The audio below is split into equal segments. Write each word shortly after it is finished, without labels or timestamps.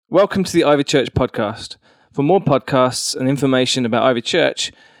Welcome to the Ivy Church podcast. For more podcasts and information about Ivy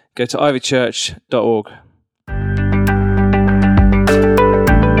Church, go to ivychurch.org.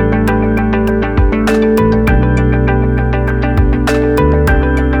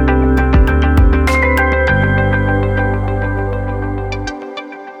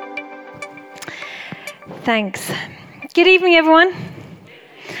 Thanks. Good evening, everyone.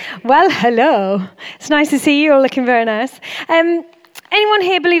 Well, hello. It's nice to see you all looking very nice. Anyone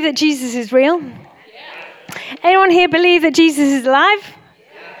here believe that Jesus is real? Yeah. Anyone here believe that Jesus is alive?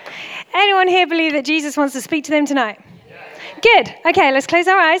 Yeah. Anyone here believe that Jesus wants to speak to them tonight? Yeah. Good. Okay, let's close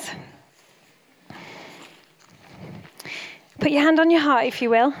our eyes. Put your hand on your heart, if you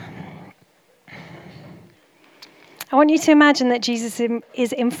will. I want you to imagine that Jesus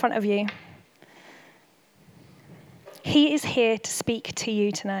is in front of you. He is here to speak to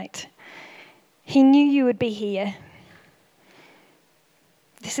you tonight. He knew you would be here.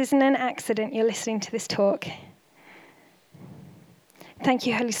 This isn't an accident you're listening to this talk. Thank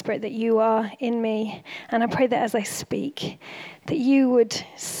you, Holy Spirit, that you are in me. And I pray that as I speak, that you would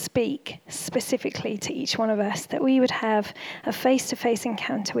speak specifically to each one of us, that we would have a face-to-face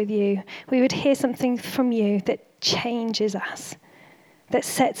encounter with you. We would hear something from you that changes us, that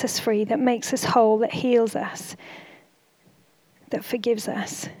sets us free, that makes us whole, that heals us, that forgives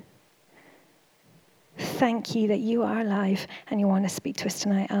us. Thank you that you are alive and you want to speak to us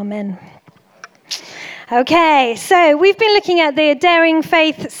tonight. Amen. Okay, so we've been looking at the Daring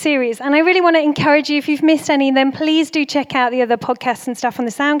Faith series, and I really want to encourage you, if you've missed any of them, please do check out the other podcasts and stuff on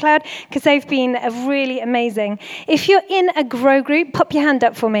the SoundCloud, because they've been really amazing. If you're in a grow group, pop your hand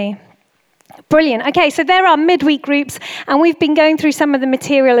up for me. Brilliant. Okay, so there are midweek groups, and we've been going through some of the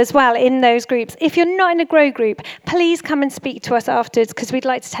material as well in those groups. If you're not in a grow group, please come and speak to us afterwards, because we'd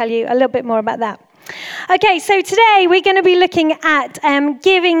like to tell you a little bit more about that. Okay, so today we're going to be looking at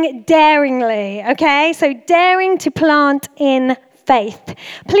giving daringly, okay? So daring to plant in faith.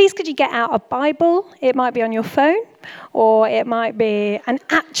 Please could you get out a Bible? It might be on your phone, or it might be an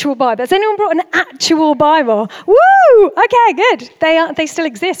actual Bible. Has anyone brought an actual Bible? Woo! Okay, good. They still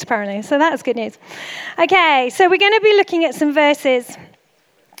exist, apparently, so that's good news. Okay, so we're going to be looking at some verses.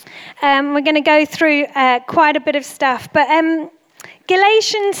 We're going to go through quite a bit of stuff, but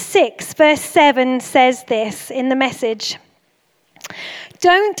Galatians 6, verse 7 says this in the Message.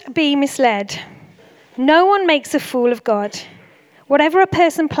 Don't be misled. No one makes a fool of God. Whatever a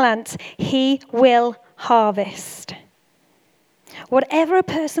person plants, he will harvest. Whatever a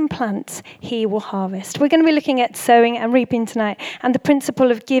person plants, he will harvest. We're going to be looking at sowing and reaping tonight, and the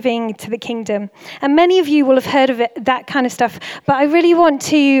principle of giving to the kingdom. And many of you will have heard of it, that kind of stuff, but I really want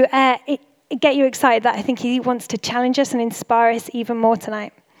to get you excited that I think he wants to challenge us and inspire us even more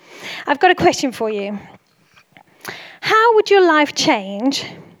tonight. I've got a question for you. How would your life change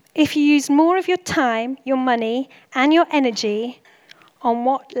if you used more of your time, your money, and your energy on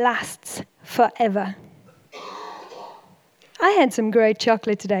what lasts forever? I had some great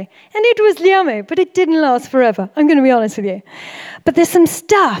chocolate today, and it was yummy, but it didn't last forever. I'm going to be honest with you. But there's some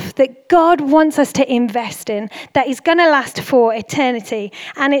stuff that God wants us to invest in that is going to last for eternity,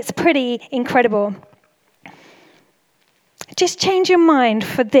 and it's pretty incredible. Just change your mind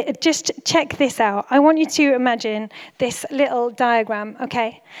for this. Just check this out. I want you to imagine this little diagram,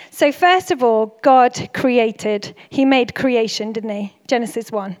 okay? So first of all, God created. He made creation, didn't he?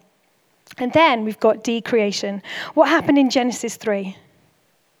 Genesis 1. And then we've got decreation. What happened in Genesis 3?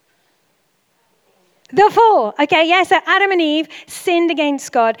 The fall. Okay, yeah, so Adam and Eve sinned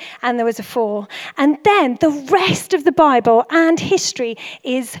against God and there was a fall. And then the rest of the Bible and history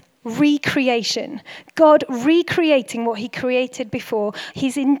is recreation. God recreating what he created before.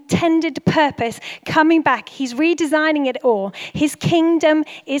 His intended purpose coming back. He's redesigning it all. His kingdom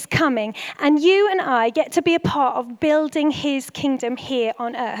is coming. And you and I get to be a part of building his kingdom here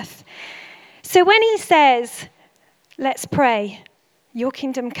on earth. So when he says, let's pray, your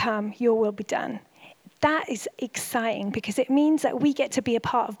kingdom come, your will be done. That is exciting because it means that we get to be a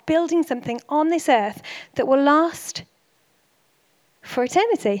part of building something on this earth that will last for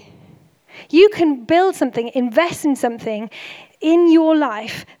eternity. You can build something, invest in something in your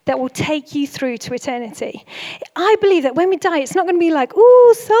life that will take you through to eternity. I believe that when we die, it's not going to be like,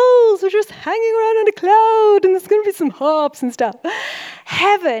 ooh, souls, we're just hanging around on a cloud and there's going to be some harps and stuff.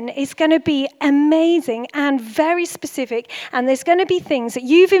 Heaven is going to be amazing and very specific, and there's going to be things that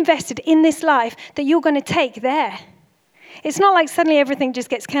you've invested in this life that you're going to take there. It's not like suddenly everything just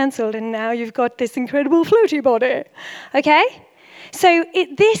gets cancelled and now you've got this incredible floaty body, okay? So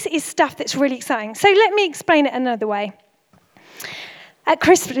this is stuff that's really exciting. So let me explain it another way. At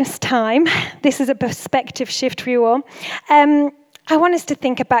Christmas time, this is a perspective shift for you all, I want us to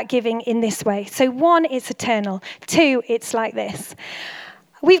think about giving in this way. So 1, it's eternal. 2, it's like this.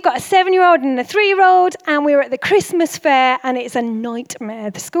 We've got a 7-year-old and a 3-year-old, and we were at the Christmas fair, and it's a nightmare.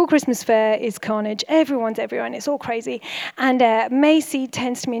 The school Christmas fair is carnage. Everyone's everywhere, and it's all crazy. And Macy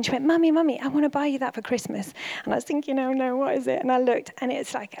turns to me and she went, Mummy, I want to buy you that for Christmas. And I was thinking, oh no, what is it? And I looked, and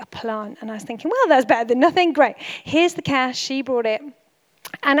it's like a plant. And I was thinking, well, that's better than nothing. Great. Here's the cash. She brought it.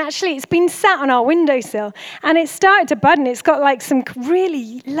 And actually, it's been sat on our windowsill, and it's started to bud, and it's got like some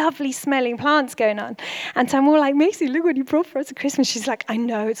really lovely smelling plants going on. And so I'm all like, Macy, look what you brought for us at Christmas. She's like, I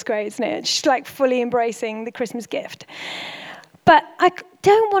know, it's great, isn't it? She's like fully embracing the Christmas gift. But I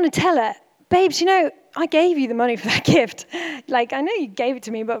don't want to tell her, babes, I gave you the money for that gift. Like, I know you gave it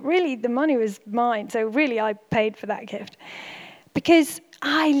to me, but really the money was mine. So really I paid for that gift. Because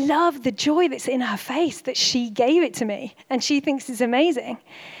I love the joy that's in her face that she gave it to me and she thinks it's amazing.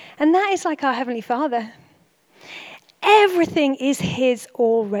 And that is like our Heavenly Father. Everything is His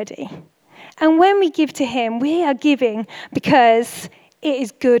already. And when we give to Him, we are giving because it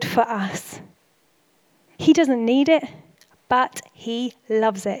is good for us. He doesn't need it, but He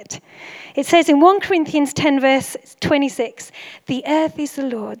loves it. It says in 1 Corinthians 10 verse 26, the earth is the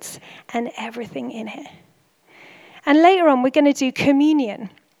Lord's and everything in it. And later on, we're going to do communion.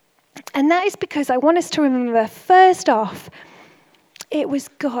 And that is because I want us to remember, first off, it was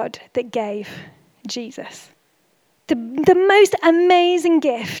God that gave Jesus. The most amazing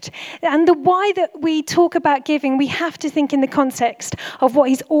gift. And the why that we talk about giving, we have to think in the context of what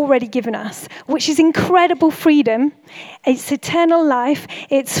He's already given us, which is incredible freedom. It's eternal life.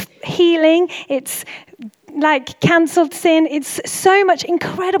 It's healing. It's like cancelled sin. It's so much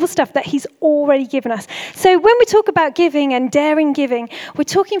incredible stuff that He's already given us. So when we talk about giving and daring giving, we're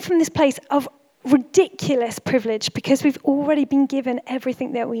talking from this place of ridiculous privilege because we've already been given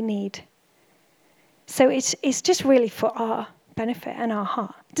everything that we need. So it's just really for our benefit and our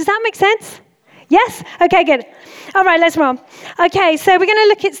heart. Does that make sense? Yes? Okay, good. All right, let's roll. Okay, so we're going to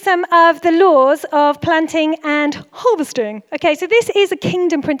look at some of the laws of planting and harvesting. Okay, so this is a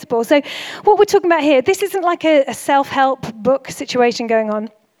kingdom principle. So what we're talking about here, this isn't like a self-help book situation going on.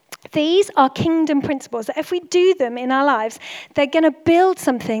 These are kingdom principles that if we do them in our lives, they're going to build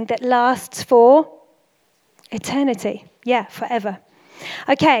something that lasts for eternity. Yeah, forever.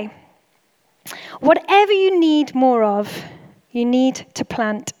 Okay, whatever you need more of, you need to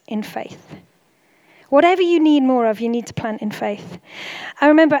plant in faith. Whatever you need more of, you need to plant in faith. I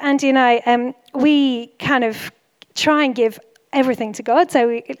remember Andy and I, we kind of try and give everything to God. So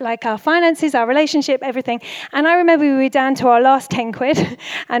we, like our finances, our relationship, everything. And I remember we were down to our last 10 quid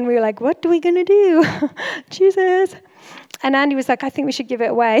and we were like, what are we going to do? Jesus. And Andy was like, I think we should give it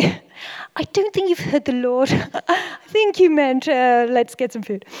away. I don't think you've heard the Lord. I think you meant, let's get some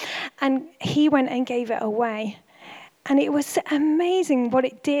food. And he went and gave it away. And it was amazing what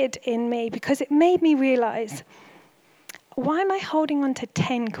it did in me because it made me realize, why am I holding on to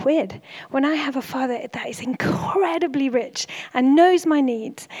 10 quid when I have a Father that is incredibly rich and knows my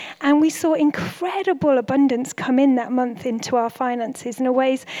needs? And we saw incredible abundance come in that month into our finances in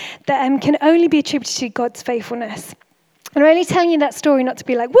ways that can only be attributed to God's faithfulness. I'm only telling you that story not to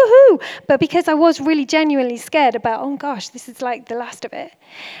be like, woohoo, but because I was really genuinely scared about, oh gosh, this is like the last of it.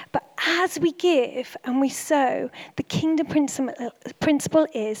 But as we give and we sow, the kingdom principle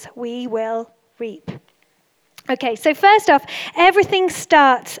is we will reap. Okay, so first off, everything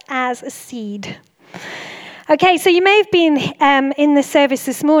starts as a seed. Okay, so you may have been in the service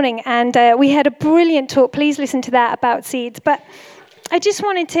this morning and we had a brilliant talk. Please listen to that about seeds. But I just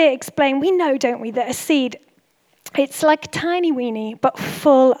wanted to explain, we know, don't we, that a seed, it's like a tiny weenie, but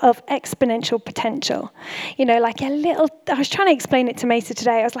full of exponential potential. You know, like a little, I was trying to explain it to Mesa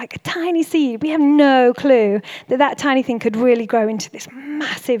today. I was like, a tiny seed. We have no clue that that tiny thing could really grow into this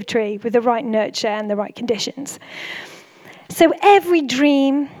massive tree with the right nurture and the right conditions. So every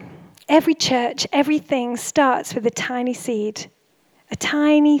dream, every church, everything starts with a tiny seed. A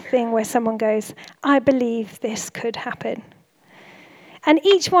tiny thing where someone goes, I believe this could happen. And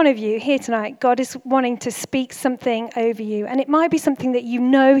each one of you here tonight, God is wanting to speak something over you. And it might be something that you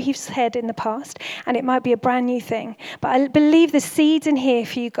know He's said in the past, and it might be a brand new thing. But I believe the seeds in here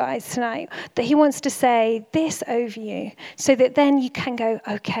for you guys tonight, that He wants to say this over you, so that then you can go,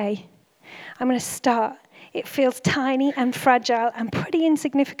 okay, I'm going to start. It feels tiny and fragile and pretty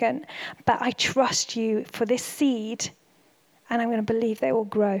insignificant, but I trust you for this seed, and I'm going to believe they will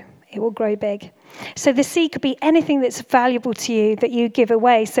grow. It will grow big. So the seed could be anything that's valuable to you that you give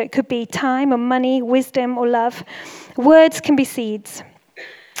away. So it could be time or money, wisdom or love. Words can be seeds.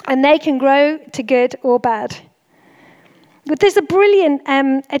 And they can grow to good or bad. But there's a brilliant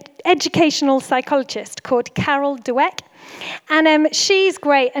educational psychologist called Carol Dweck. And she's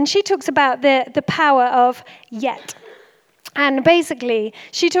great. And she talks about the power of yet. And basically,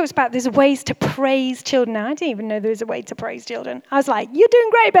 she talks about there's ways to praise children. Now, I didn't even know there was a way to praise children. I was like, you're doing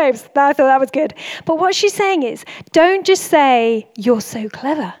great, babes. I thought that was good. But what she's saying is, don't just say, you're so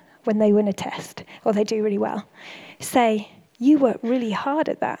clever when they win a test or they do really well. Say, you worked really hard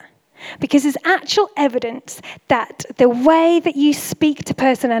at that. Because there's actual evidence that the way that you speak to a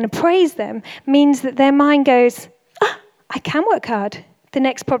person and praise them means that their mind goes, I can work hard. The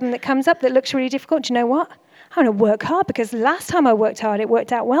next problem that comes up that looks really difficult, do you know what? I'm going to work hard because last time I worked hard, it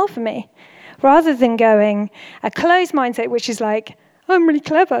worked out well for me. Rather than going a closed mindset, which is like, I'm really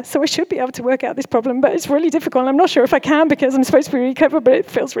clever, so I should be able to work out this problem, but it's really difficult. I'm not sure if I can because I'm supposed to be really clever, but it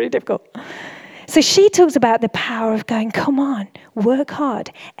feels really difficult. So she talks about the power of going, come on, work hard.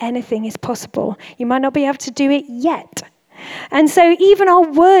 Anything is possible. You might not be able to do it yet. And so even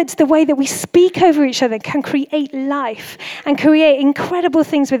our words, the way that we speak over each other, can create life and create incredible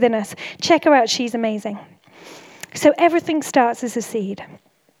things within us. Check her out. She's amazing. So everything starts as a seed.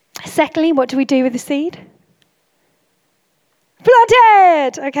 Secondly, what do we do with the seed? Plant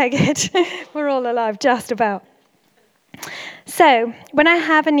it! Okay, good. We're all alive, just about. So, when I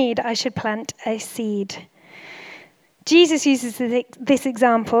have a need, I should plant a seed. Jesus uses this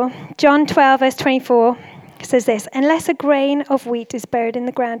example. John 12, verse 24 says this, unless a grain of wheat is buried in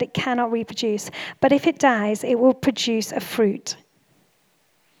the ground, it cannot reproduce. But if it dies, it will produce a fruit.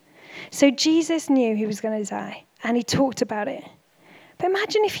 So Jesus knew he was going to die, and he talked about it. But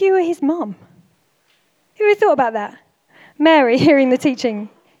imagine if you were his mom. Who ever thought about that? Mary, hearing the teaching,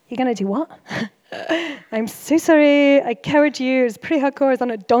 you're going to do what? I'm so sorry, I carried you, it was pretty hardcore, I was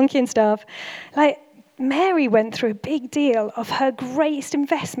on a donkey and stuff. Like, Mary went through a big deal of her greatest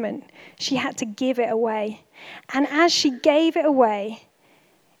investment. She had to give it away. And as she gave it away,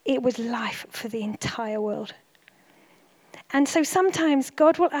 it was life for the entire world. And so sometimes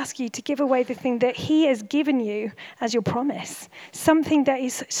God will ask you to give away the thing that he has given you as your promise. Something that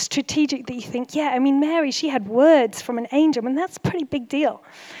is strategic that you think, yeah, I mean, Mary, she had words from an angel, and that's a pretty big deal.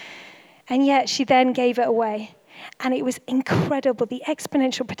 And yet she then gave it away. And it was incredible, the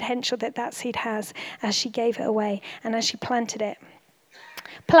exponential potential that seed has as she gave it away and as she planted it.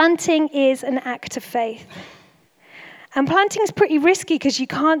 Planting is an act of faith. And planting is pretty risky because you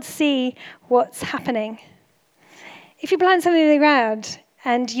can't see what's happening. If you plant something in the ground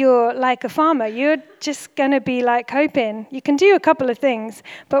and you're like a farmer, you're just going to be like hoping. You can do a couple of things,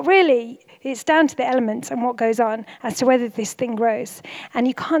 but really it's down to the elements and what goes on as to whether this thing grows. And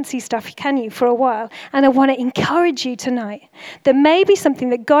you can't see stuff, can you, for a while? And I want to encourage you tonight that maybe something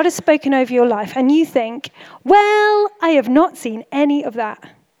that God has spoken over your life and you think, well, I have not seen any of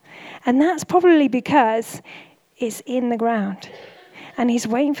that. And that's probably because it's in the ground. And he's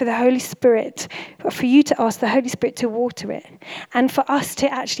waiting for the Holy Spirit, for you to ask the Holy Spirit to water it. And for us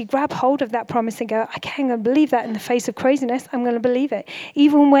to actually grab hold of that promise and go, okay, I'm going to believe that in the face of craziness. I'm going to believe it.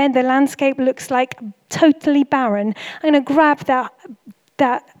 Even when the landscape looks like totally barren, I'm going to grab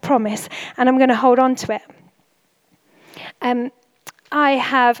that promise and I'm going to hold on to it. I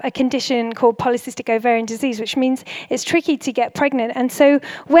have a condition called polycystic ovarian disease, which means it's tricky to get pregnant. And so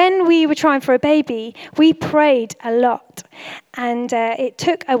when we were trying for a baby, we prayed a lot. And it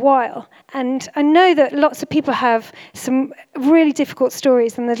took a while. And I know that lots of people have some really difficult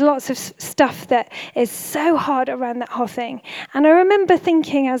stories, and there's lots of stuff that is so hard around that whole thing. And I remember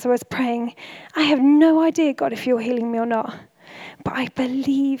thinking as I was praying, I have no idea, God, if you're healing me or not. But I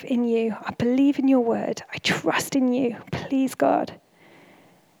believe in you. I believe in your word. I trust in you. Please, God.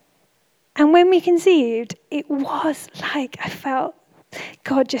 And when we conceived, it was like I felt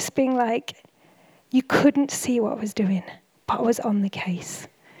God just being like, you couldn't see what I was doing, but I was on the case.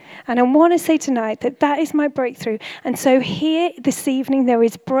 And I want to say tonight that is my breakthrough. And so here this evening, there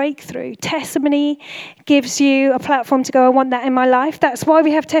is breakthrough. Testimony gives you a platform to go, I want that in my life. That's why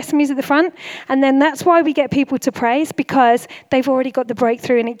we have testimonies at the front. And then that's why we get people to praise, because they've already got the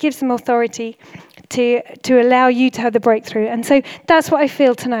breakthrough, and it gives them authority to allow you to have the breakthrough. And so that's what I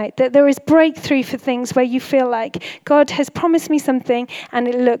feel tonight, that there is breakthrough for things where you feel like God has promised me something and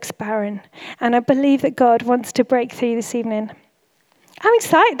it looks barren. And I believe that God wants to break through this evening. I'm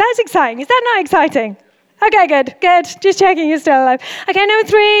excited. That's exciting. Is that not exciting? Okay, good. Just checking you're still alive. Okay, number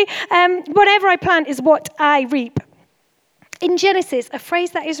 3, whatever I plant is what I reap. In Genesis, a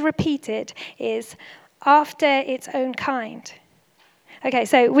phrase that is repeated is after its own kind. Okay,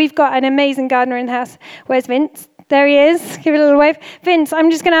 so we've got an amazing gardener in the house. Where's Vince? There he is. Give it a little wave. Vince, I'm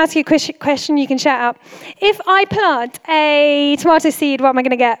just going to ask you a question. You can shout out. If I plant a tomato seed, what am I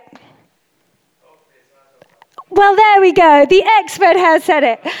going to get? Well, there we go. The expert has said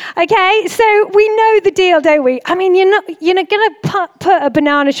it. Okay, so we know the deal, don't we? I mean, you're not going to put a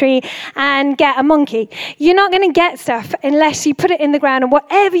banana tree and get a monkey. You're not going to get stuff unless you put it in the ground, and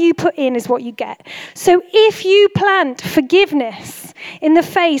whatever you put in is what you get. So if you plant forgiveness in the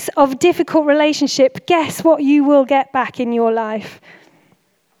face of difficult relationship, guess what you will get back in your life?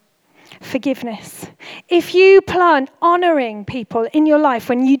 Forgiveness. If you plant honoring people in your life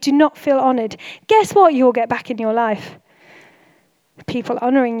when you do not feel honored, guess what you'll get back in your life? People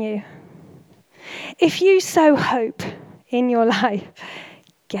honoring you. If you sow hope in your life,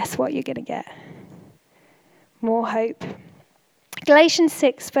 guess what you're going to get? More hope. Galatians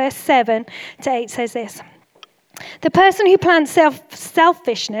 6, verse 7 to 8 says this. The person who plants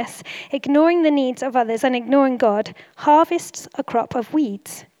selfishness, ignoring the needs of others and ignoring God, harvests a crop of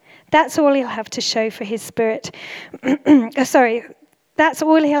weeds. That's all he'll have to show for his spirit. That's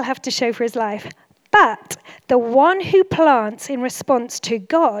all he'll have to show for his life. But the one who plants in response to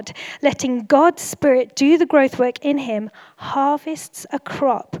God, letting God's Spirit do the growth work in him, harvests a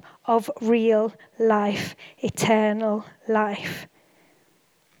crop of real life, eternal life.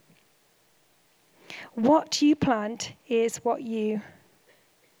 What you plant is what you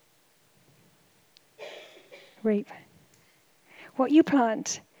reap. What you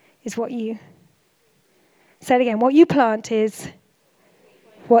plant is what you... Say it again. What you plant is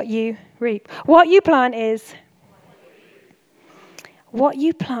what you reap. What you plant is... What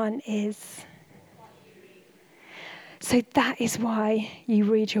you plant is... So that is why you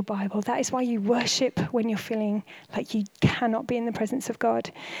read your Bible. That is why you worship when you're feeling like you cannot be in the presence of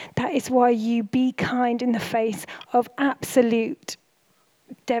God. That is why you be kind in the face of absolute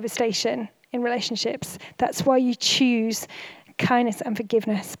devastation in relationships. That's why you choose kindness and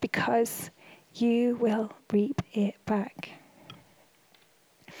forgiveness, because you will reap it back.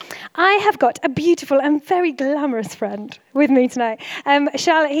 I have got a beautiful and very glamorous friend with me tonight.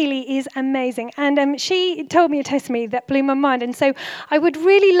 Charlotte Healy is amazing, and she told me a testimony that blew my mind, and so I would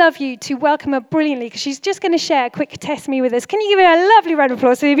really love you to welcome her brilliantly, because she's just going to share a quick testimony with us. Can you give her a lovely round of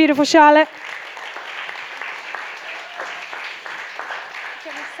applause for the beautiful Charlotte? Do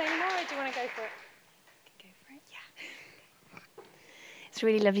you want me to say any more, or do you want to go for it? It's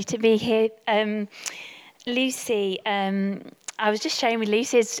really lovely to be here. Lucy, I was just sharing with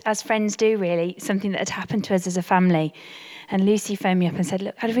Lucy, as friends do really, something that had happened to us as a family. And Lucy phoned me up and said,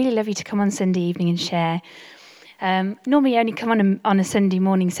 look, I'd really love you to come on Sunday evening and share. Normally I only come on a Sunday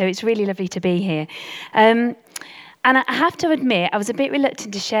morning, so it's really lovely to be here. And I have to admit, I was a bit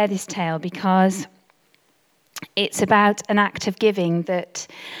reluctant to share this tale because it's about an act of giving that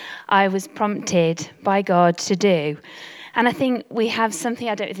I was prompted by God to do. And I think we have something,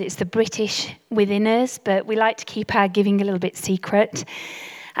 I don't know if it's the British within us, but we like to keep our giving a little bit secret.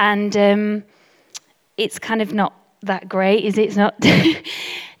 And it's kind of not that great, is it? It's not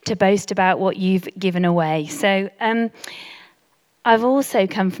to boast about what you've given away. So I've also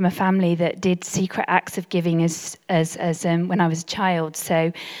come from a family that did secret acts of giving as when I was a child.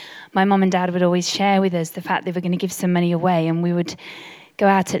 So my mum and dad would always share with us the fact they were going to give some money away, and we would go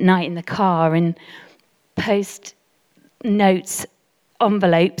out at night in the car and post notes,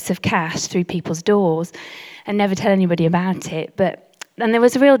 envelopes of cash through people's doors and never tell anybody about it. And there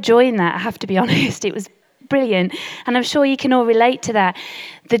was a real joy in that, I have to be honest. It was brilliant. And I'm sure you can all relate to that.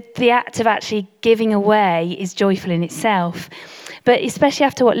 The act of actually giving away is joyful in itself. But especially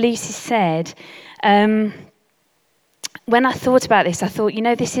after what Lucy said, when I thought about this, I thought,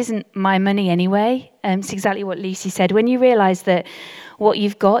 this isn't my money anyway. It's exactly what Lucy said. When you realise that what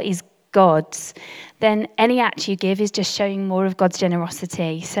you've got is God's, then any act you give is just showing more of God's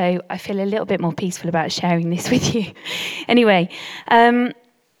generosity. So I feel a little bit more peaceful about sharing this with you. Anyway, a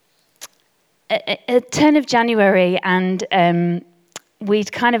turn of January, and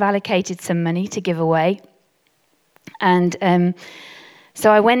we'd kind of allocated some money to give away. And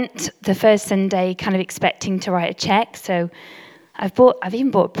so I went the first Sunday kind of expecting to write a cheque. So I've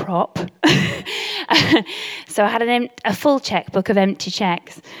even bought a prop. So I had a full checkbook of empty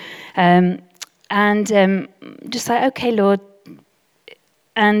cheques. And just like, okay, Lord,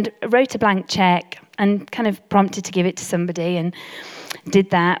 and wrote a blank cheque and kind of prompted to give it to somebody, and did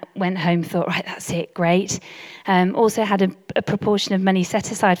that, went home, thought, right, that's it, great. Also had a proportion of money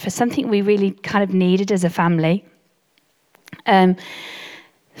set aside for something we really kind of needed as a family.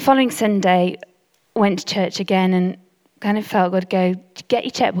 Following Sunday, went to church again and kind of felt God go, get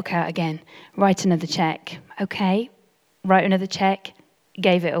your checkbook out again, write another cheque. Okay, write another cheque,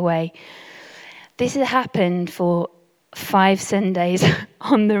 gave it away. This had happened for 5 Sundays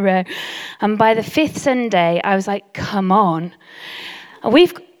on the row. And by the 5th Sunday, I was like, come on.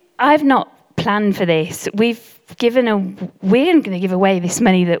 I've not planned for this. We've we're going to give away this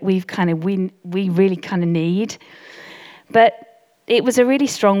money that we really kind of need. But it was a really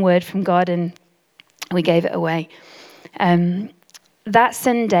strong word from God, and we gave it away. That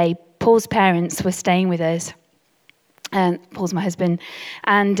Sunday, Paul's parents were staying with us. Paul's my husband,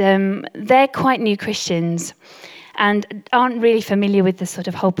 and they're quite new Christians and aren't really familiar with the sort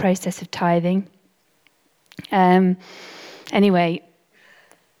of whole process of tithing. Anyway,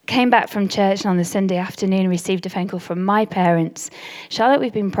 came back from church on the Sunday afternoon and received a phone call from my parents. Charlotte,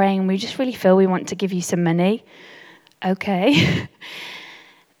 we've been praying and we just really feel we want to give you some money. Okay.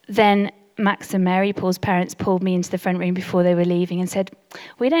 Then Max and Mary, Paul's parents, pulled me into the front room before they were leaving and said,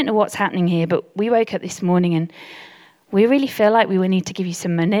 we don't know what's happening here, but we woke up this morning and we really feel like we will need to give you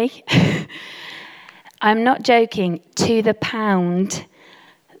some money. I'm not joking. To the pound,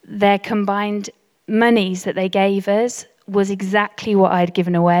 their combined monies that they gave us was exactly what I'd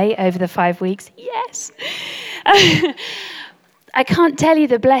given away over the 5 weeks. Yes. I can't tell you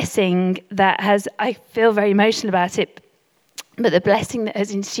the blessing I feel very emotional about it, but the blessing that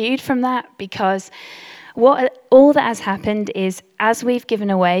has ensued from that, because all that has happened is as we've given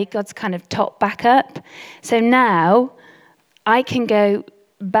away, God's kind of topped back up. So now I can go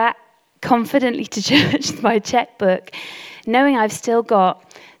back confidently to church with my checkbook, knowing I've still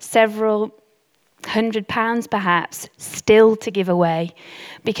got several £100 perhaps still to give away,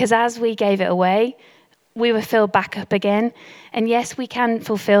 because as we gave it away, we were filled back up again. And yes, we can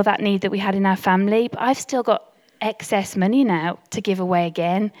fulfill that need that we had in our family, but I've still got excess money now to give away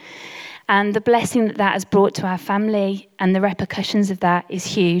again. And the blessing that has brought to our family and the repercussions of that is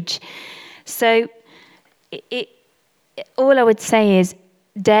huge. So all I would say is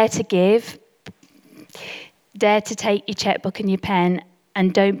dare to give, dare to take your checkbook and your pen,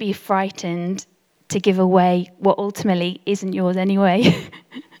 and don't be frightened to give away what ultimately isn't yours anyway.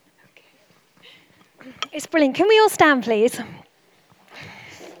 It's brilliant. Can we all stand, please?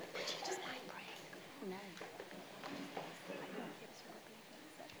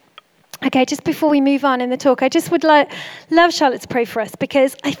 Okay, just before we move on in the talk, I just would love Charlotte to pray for us,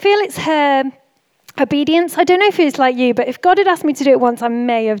 because I feel it's her obedience. I don't know if it's like you, but if God had asked me to do it once, I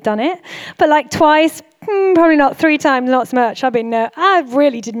may have done it. But like twice, probably not. 3 times, not so much. I've been, no, I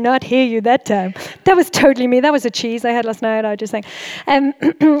really did not hear you that time. That was totally me. That was a cheese I had last night, I just think.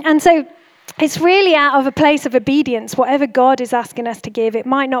 And so it's really out of a place of obedience. Whatever God is asking us to give, it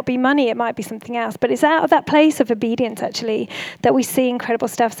might not be money, it might be something else, but it's out of that place of obedience, actually, that we see incredible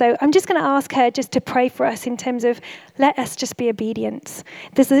stuff. So I'm just going to ask her just to pray for us in terms of, let us just be obedient.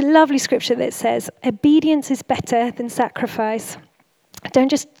 There's a lovely scripture that says, obedience is better than sacrifice. Don't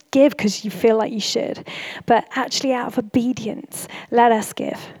just give because you feel like you should, but actually out of obedience, let us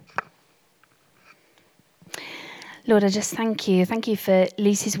give. Lord, I just thank you. Thank you for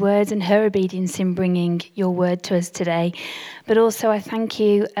Lucy's words and her obedience in bringing your word to us today. But also I thank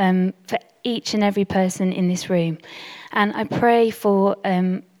you for each and every person in this room. And I pray for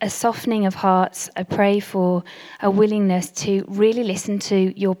a softening of hearts. I pray for a willingness to really listen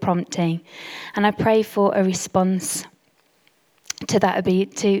to your prompting. And I pray for a response to that,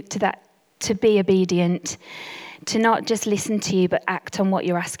 to be obedient, to not just listen to you, but act on what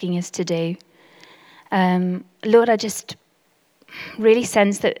you're asking us to do. Lord, I just really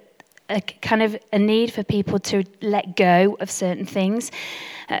sense that a kind of a need for people to let go of certain things.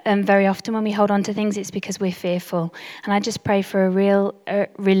 And very often when we hold on to things, it's because we're fearful. And I just pray for a real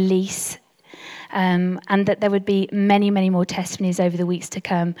release, and that there would be many, many more testimonies over the weeks to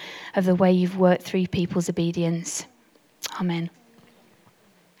come of the way you've worked through people's obedience. Amen.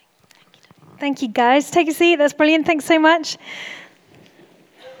 Thank you, guys. Take a seat. That's brilliant. Thanks so much.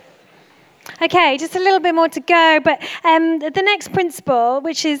 Okay, just a little bit more to go, but the next principle,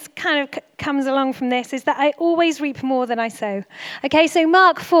 which is kind of comes along from this, is that I always reap more than I sow. Okay, so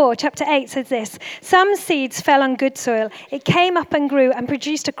Mark 4, chapter 8 says this: some seeds fell on good soil. It came up and grew and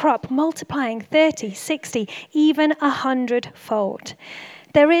produced a crop, multiplying 30, 60, even 100-fold.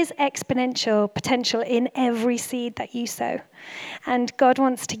 There is exponential potential in every seed that you sow. And God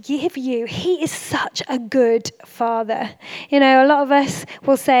wants to give you, He is such a good Father. You know, a lot of us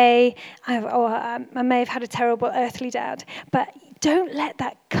will say, I may have had a terrible earthly dad, but don't let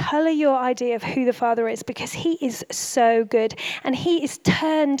that color your idea of who the Father is, because He is so good and He is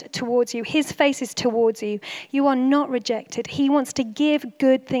turned towards you. His face is towards you. You are not rejected. He wants to give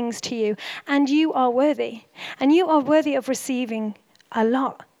good things to you, and you are worthy. And you are worthy of receiving a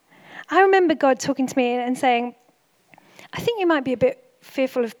lot. I remember God talking to me and saying, I think you might be a bit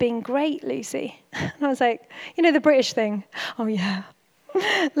fearful of being great, Lucy. And I was like, you know, the British thing. Oh, yeah.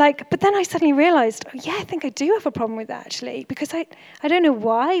 But then I suddenly realized, oh, yeah, I think I do have a problem with that, actually, because I don't know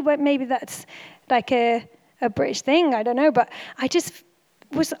why, but maybe that's like a a British thing, I don't know, but I just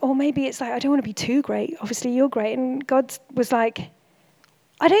was, or maybe it's like, I don't want to be too great. Obviously, you're great. And God was like,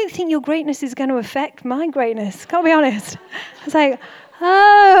 I don't think your greatness is going to affect my greatness. Can't be honest. I was like,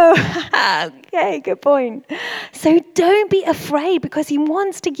 oh, okay, good point. So don't be afraid, because he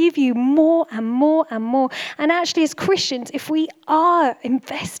wants to give you more and more and more. And actually, as Christians, if we are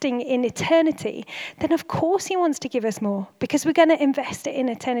investing in eternity, then of course he wants to give us more, because we're going to invest it in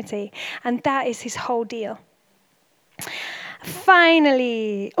eternity. And that is his whole deal.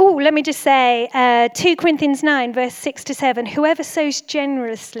 Finally, let me just say, 2 Corinthians 9, verse 6 to 7, whoever sows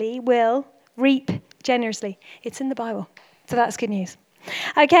generously will reap generously. It's in the Bible, so that's good news.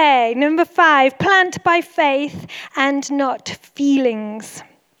 Okay, number 5, plant by faith and not feelings.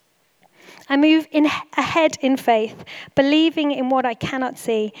 I move ahead in faith, believing in what I cannot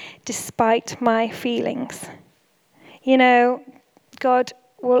see, despite my feelings. You know, God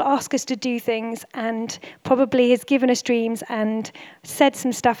will ask us to do things, and probably has given us dreams and said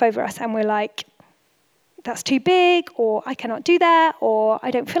some stuff over us, and we're like, that's too big, or I cannot do that, or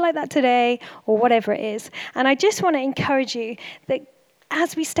I don't feel like that today, or whatever it is. And I just want to encourage you that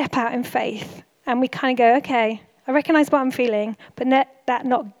as we step out in faith and we kind of go, okay, I recognize what I'm feeling, but let that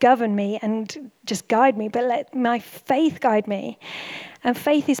not govern me and just guide me, but let my faith guide me. And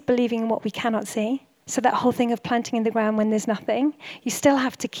faith is believing in what we cannot see. So that whole thing of planting in the ground when there's nothing, you still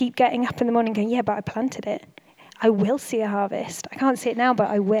have to keep getting up in the morning going, yeah, but I planted it. I will see a harvest. I can't see it now, but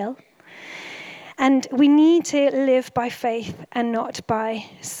I will. And we need to live by faith and not by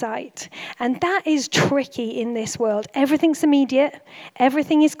sight. And that is tricky in this world. Everything's immediate.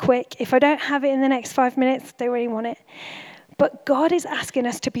 Everything is quick. If I don't have it in the next 5 minutes, I don't really want it. But God is asking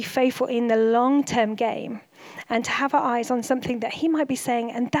us to be faithful in the long-term game and to have our eyes on something that he might be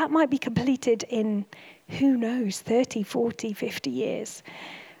saying, and that might be completed in, who knows, 30, 40, 50 years.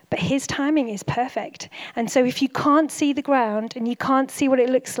 But his timing is perfect. And so if you can't see the ground and you can't see what it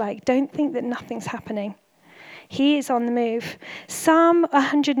looks like, don't think that nothing's happening. He is on the move. Psalm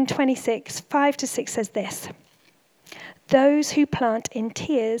 126, 5-6 says this: those who plant in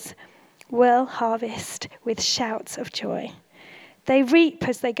tears will harvest with shouts of joy. They reap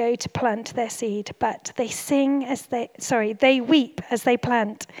as they go to plant their seed, but they weep as they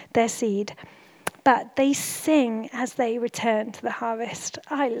plant their seed, but they sing as they return to the harvest.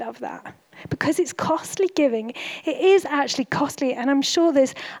 I love that, because it's costly giving. It is actually costly, and I'm sure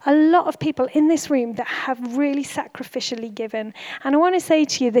there's a lot of people in this room that have really sacrificially given. And I want to say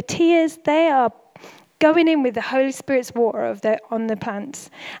to you, the tears, they are going in with the Holy Spirit's water on the plants.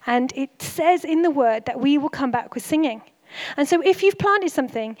 And it says in the word that we will come back with singing. And so if you've planted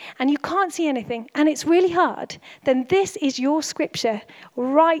something and you can't see anything and it's really hard, then this is your scripture.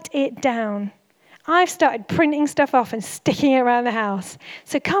 Write it down. I've started printing stuff off and sticking it around the house.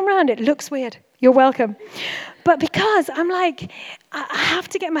 So come round, it looks weird. You're welcome. But because I'm like, I have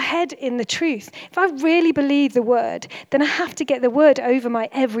to get my head in the truth. If I really believe the word, then I have to get the word over my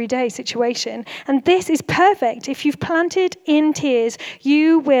everyday situation. And this is perfect. If you've planted in tears,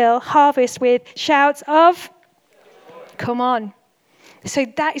 you will harvest with shouts of... Come on. So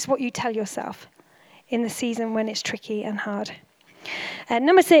that is what you tell yourself in the season when it's tricky and hard.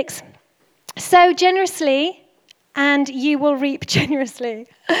 Number 6, sow generously and you will reap generously.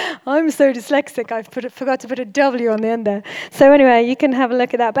 I'm so dyslexic, I forgot to put a W on the end there. So anyway, you can have a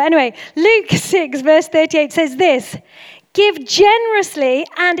look at that. But anyway, Luke 6 verse 38 says this: give generously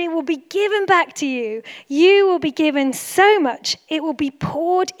and it will be given back to you. You will be given so much, it will be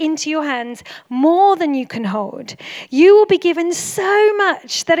poured into your hands more than you can hold. You will be given so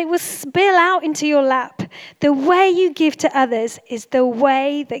much that it will spill out into your lap. The way you give to others is the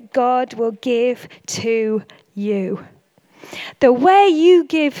way that God will give to you. The way you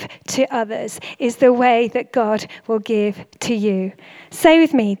give to others is the way that God will give to you. Say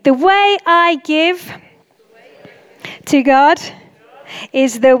with me, the way I give to God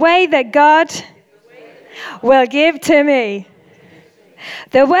is the way that God will give to me.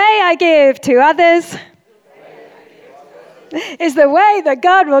 The way I give to others is the way that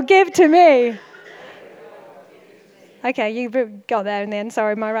God will give to me. Okay, you got there in the end.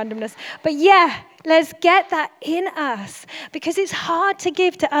 Sorry, my randomness. But yeah, let's get that in us, because it's hard to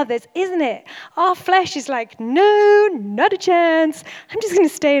give to others, isn't it? Our flesh is like, no, not a chance. I'm just going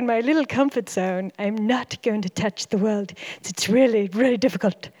to stay in my little comfort zone. I'm not going to touch the world. It's really, really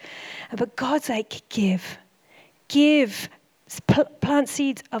difficult. But God's like, give. Plant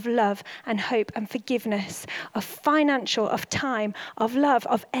seeds of love and hope and forgiveness, of financial, of time, of love,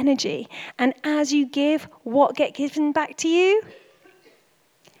 of energy. And as you give, what gets given back to you?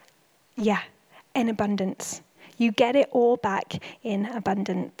 Yeah, in abundance. You get it all back in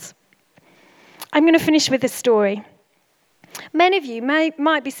abundance. I'm going to finish with a story. Many of you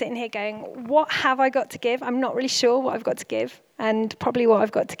might be sitting here going, what have I got to give? I'm not really sure what I've got to give. And probably what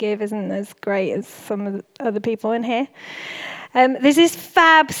I've got to give isn't as great as some of the other people in here. There's this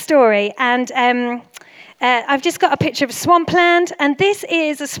fab story, and I've just got a picture of a swampland, and this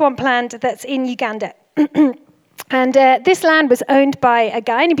is a swampland that's in Uganda. And this land was owned by a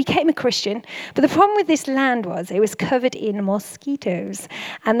guy, and he became a Christian. But the problem with this land was it was covered in mosquitoes.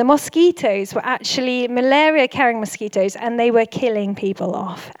 And the mosquitoes were actually malaria-carrying mosquitoes, and they were killing people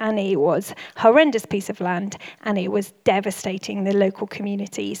off. And it was a horrendous piece of land, and it was devastating the local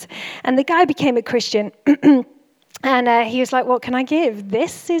communities. And the guy became a Christian. And he was like, what can I give?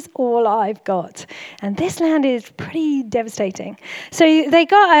 This is all I've got. And this land is pretty devastating. So they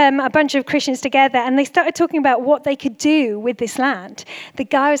got a bunch of Christians together, and they started talking about what they could do with this land. The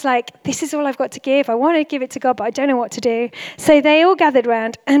guy was like, this is all I've got to give. I want to give it to God, but I don't know what to do. So they all gathered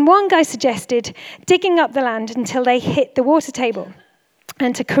around, and one guy suggested digging up the land until they hit the water table,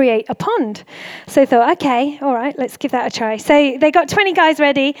 and to create a pond. So they thought, okay, all right, let's give that a try. So they got 20 guys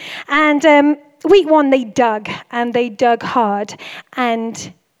ready, and week one, they dug, and they dug hard,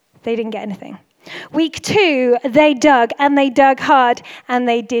 and they didn't get anything. Week two, they dug, and they dug hard, and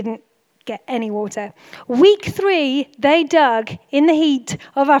they didn't get any water. Week three, they dug in the heat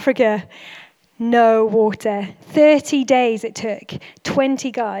of Africa. No water. 30 days it took 20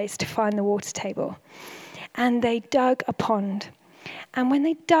 guys to find the water table. And they dug a pond. And when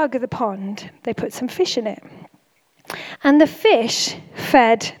they dug the pond, they put some fish in it. And the fish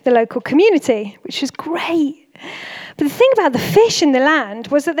fed the local community, which was great. But the thing about the fish in the land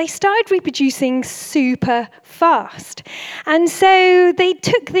was that they started reproducing super fast. And so they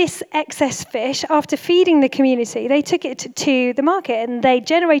took this excess fish after feeding the community. They took it to the market, and they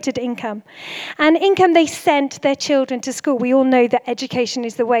generated income. And income they sent their children to school. We all know that education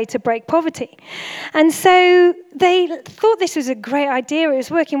is the way to break poverty. And so they thought this was a great idea. It was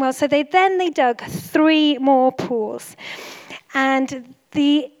working well. So they dug 3 more pools. And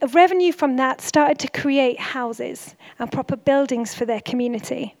the revenue from that started to create houses and proper buildings for their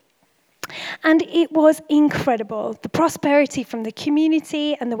community. And it was incredible. The prosperity from the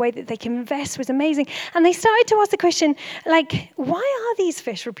community and the way that they can invest was amazing. And they started to ask the question, like, why are these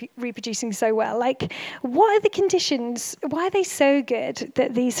fish reproducing so well? Like, what are the conditions? Why are they so good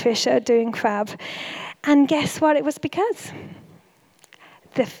that these fish are doing fab? And guess what? It was because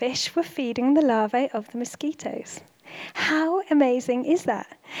the fish were feeding the larvae of the mosquitoes. How amazing is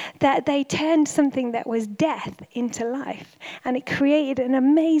that? That they turned something that was death into life, and it created an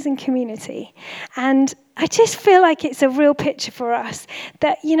amazing community. And I just feel like it's a real picture for us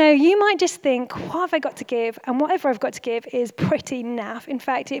that, you might just think, what have I got to give? And whatever I've got to give is pretty naff. In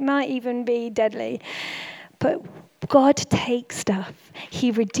fact, it might even be deadly. But God takes stuff. He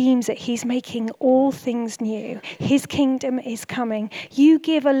redeems it. He's making all things new. His kingdom is coming. You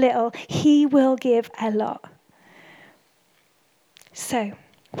give a little, he will give a lot. So,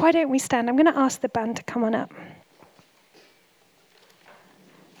 why don't we stand? I'm going to ask the band to come on up.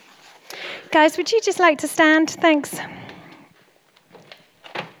 Guys, would you just like to stand? Thanks.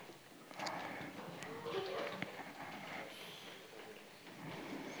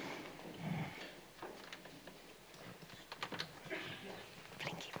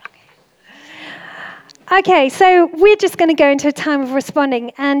 Okay, so we're just going to go into a time of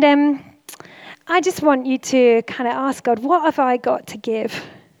responding, and I just want you to kind of ask God, what have I got to give?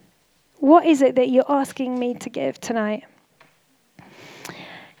 What is it that you're asking me to give tonight?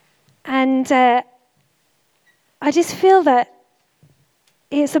 And I just feel that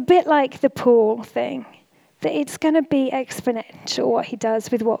it's a bit like the pool thing, that it's going to be exponential what he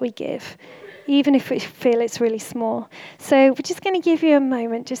does with what we give, even if we feel it's really small. So we're just going to give you a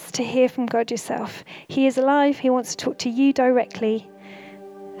moment just to hear from God yourself. He is alive. He wants to talk to you directly.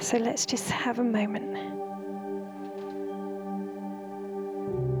 So let's just have a moment.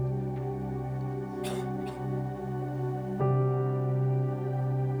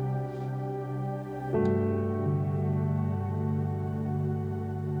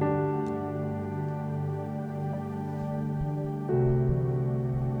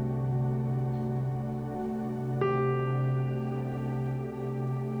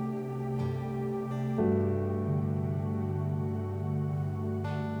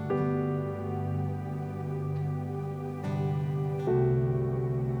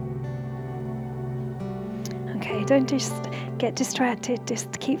 Don't just get distracted.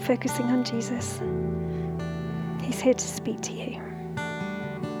 Just keep focusing on Jesus. He's here to speak to you.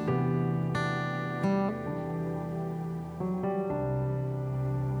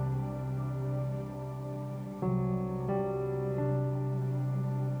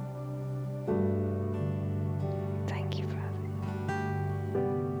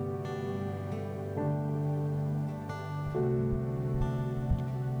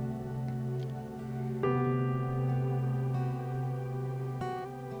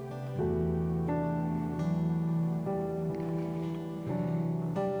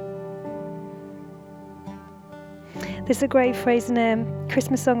 There's a great phrase in a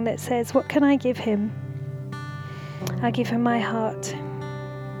Christmas song that says, "What can I give him? I give him my heart."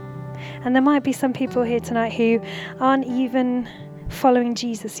 And there might be some people here tonight who aren't even following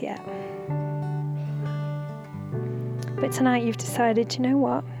Jesus yet. But tonight you've decided, you know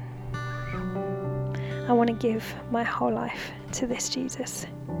what? I want to give my whole life to this Jesus.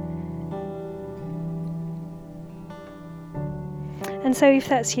 And so if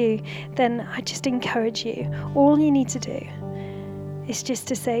that's you, then I just encourage you. All you need to do is just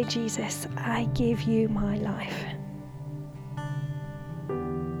to say, Jesus, I give you my life.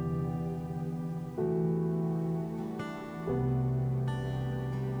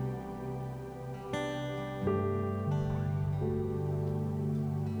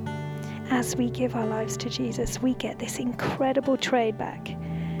 As we give our lives to Jesus, we get this incredible trade back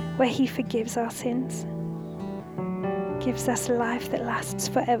where he forgives our sins, gives us life that lasts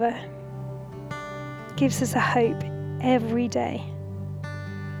forever, gives us a hope every day.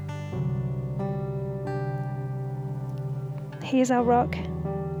 He is our rock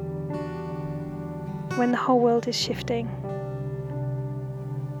when the whole world is shifting.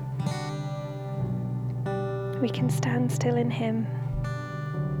 We can stand still in him.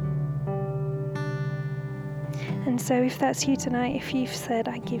 And so if that's you tonight, if you've said,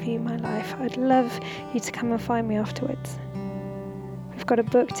 I give you my life, I'd love you to come and find me afterwards. We've got a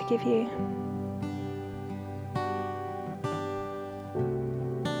book to give you.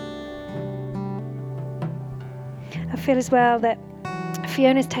 I feel as well that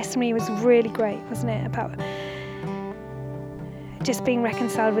Fiona's testimony was really great, wasn't it? About just being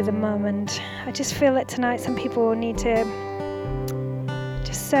reconciled with a mum. And I just feel that tonight some people need to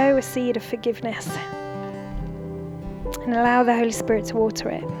just sow a seed of forgiveness and allow the Holy Spirit to water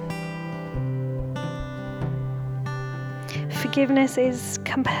it. Forgiveness is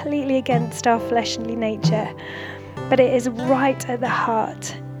completely against our fleshly nature, but it is right at the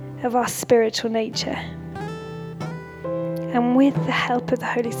heart of our spiritual nature. And with the help of the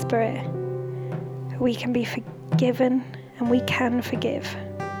Holy Spirit, we can be forgiven and we can forgive.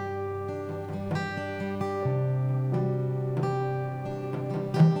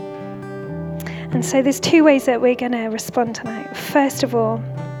 And so there's two ways that we're going to respond tonight. First of all,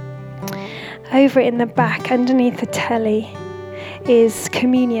 over in the back, underneath the telly, is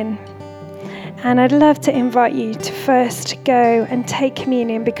communion. And I'd love to invite you to first go and take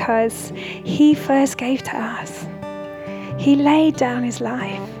communion because he first gave to us. He laid down his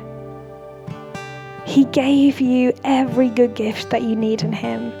life. He gave you every good gift that you need in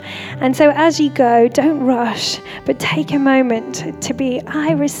him. And so as you go, don't rush, but take a moment to be,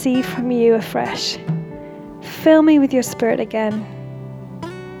 I receive from you afresh. Fill me with your Spirit again.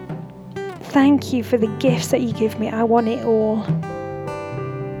 Thank you for the gifts that you give me. I want it all.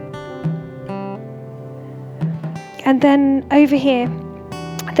 And then over here,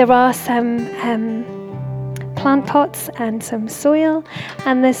 there are some plant pots and some soil,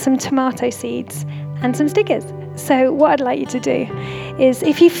 and there's some tomato seeds and some stickers. So what I'd like you to do is,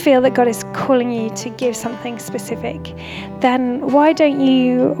 if you feel that God is calling you to give something specific, then why don't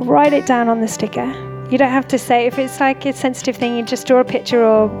you write it down on the sticker? You don't have to say, if it's like a sensitive thing, you just draw a picture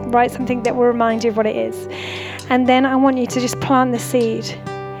or write something that will remind you of what it is. And then I want you to just plant the seed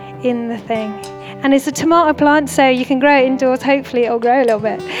in the thing. And it's a tomato plant, so you can grow it indoors. Hopefully it'll grow a little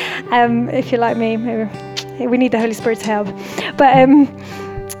bit. If you're like me, maybe we need the Holy Spirit to help. But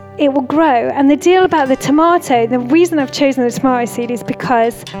it will grow. And the deal about the tomato, the reason I've chosen the tomato seed is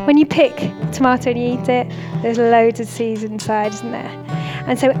because when you pick tomato and you eat it, there's loads of seeds inside, isn't there?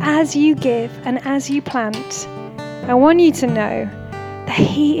 And so as you give and as you plant, I want you to know that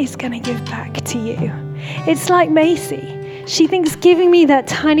he is going to give back to you. It's like Macy. She thinks giving me that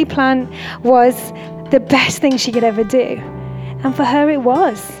tiny plant was the best thing she could ever do. And for her it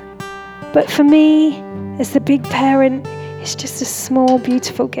was. But for me, as the big parent, it's just a small,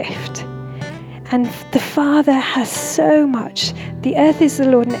 beautiful gift. And the Father has so much. The earth is the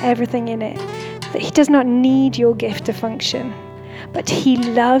Lord and everything in it, that he does not need your gift to function. But he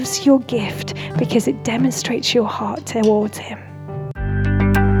loves your gift because it demonstrates your heart towards him.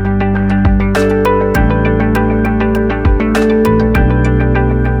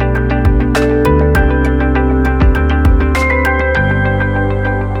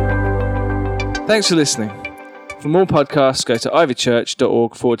 Thanks for listening. For more podcasts, go to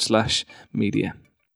ivychurch.org/media.